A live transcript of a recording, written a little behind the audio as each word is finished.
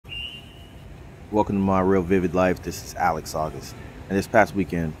Welcome to my real vivid life. This is Alex August. And this past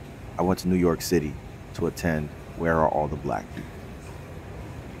weekend, I went to New York City to attend Where Are All the Black People?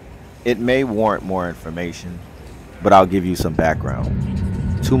 It may warrant more information, but I'll give you some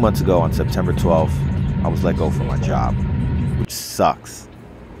background. 2 months ago on September 12th, I was let go from my job, which sucks.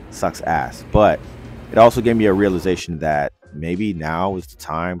 Sucks ass. But it also gave me a realization that maybe now is the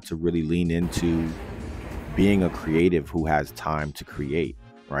time to really lean into being a creative who has time to create,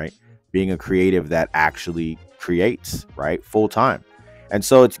 right? Being a creative that actually creates, right? Full time. And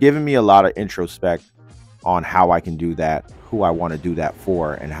so it's given me a lot of introspect on how I can do that, who I want to do that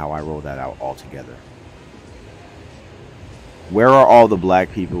for, and how I roll that out all together. Where Are All the Black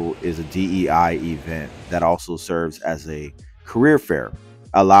People is a DEI event that also serves as a career fair,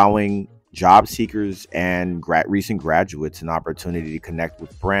 allowing job seekers and recent graduates an opportunity to connect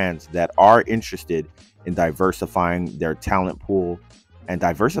with brands that are interested in diversifying their talent pool and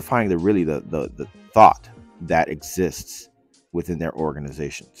diversifying the thought that exists within their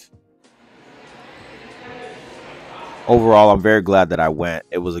organizations. Overall, I'm very glad that I went.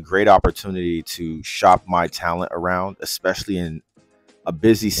 It was a great opportunity to shop my talent around, especially in a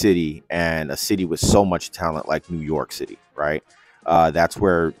busy city and a city with so much talent like New York City, right? That's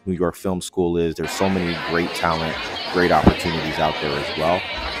where New York Film School is. There's so many great talent, great opportunities out there as well.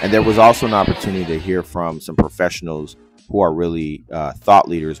 And there was also an opportunity to hear from some professionals who are really thought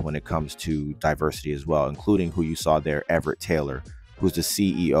leaders when it comes to diversity as well, including who you saw there, Everett Taylor, who's the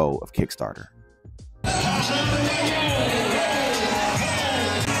CEO of Kickstarter.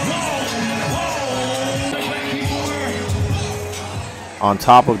 On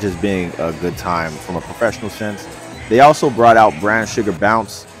top of just being a good time from a professional sense, they also brought out Brown Sugar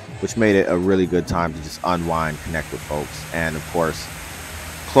Bounce, which made it a really good time to just unwind, connect with folks, and of course,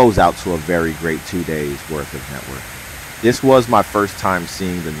 close out to a very great 2 days worth of networking. This was my first time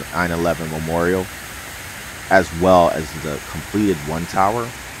seeing the 9/11 memorial, as well as the completed One Tower.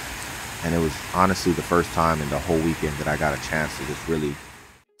 And it was honestly the first time in the whole weekend that I got a chance to just really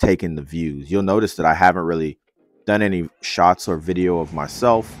take in the views. You'll notice that I haven't really done any shots or video of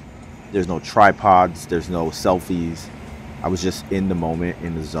myself. There's no tripods, there's no selfies. I was just in the moment,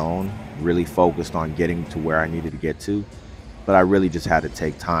 in the zone, really focused on getting to where I needed to get to. But I really just had to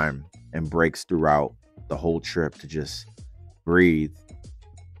take time and breaks throughout the whole trip to just breathe,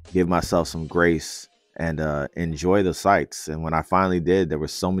 give myself some grace, and enjoy the sights. And when I finally did, there were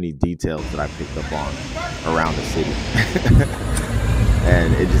so many details that I picked up on around the city.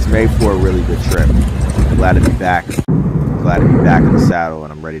 And it just made for a really good trip. I'm glad to be back. Glad to be back in the saddle,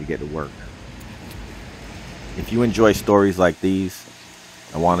 and I'm ready to get to work. If you enjoy stories like these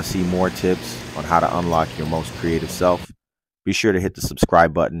and want to see more tips on how to unlock your most creative self, be sure to hit the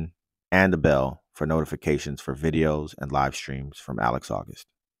subscribe button and the bell for notifications for videos and live streams from Alex August.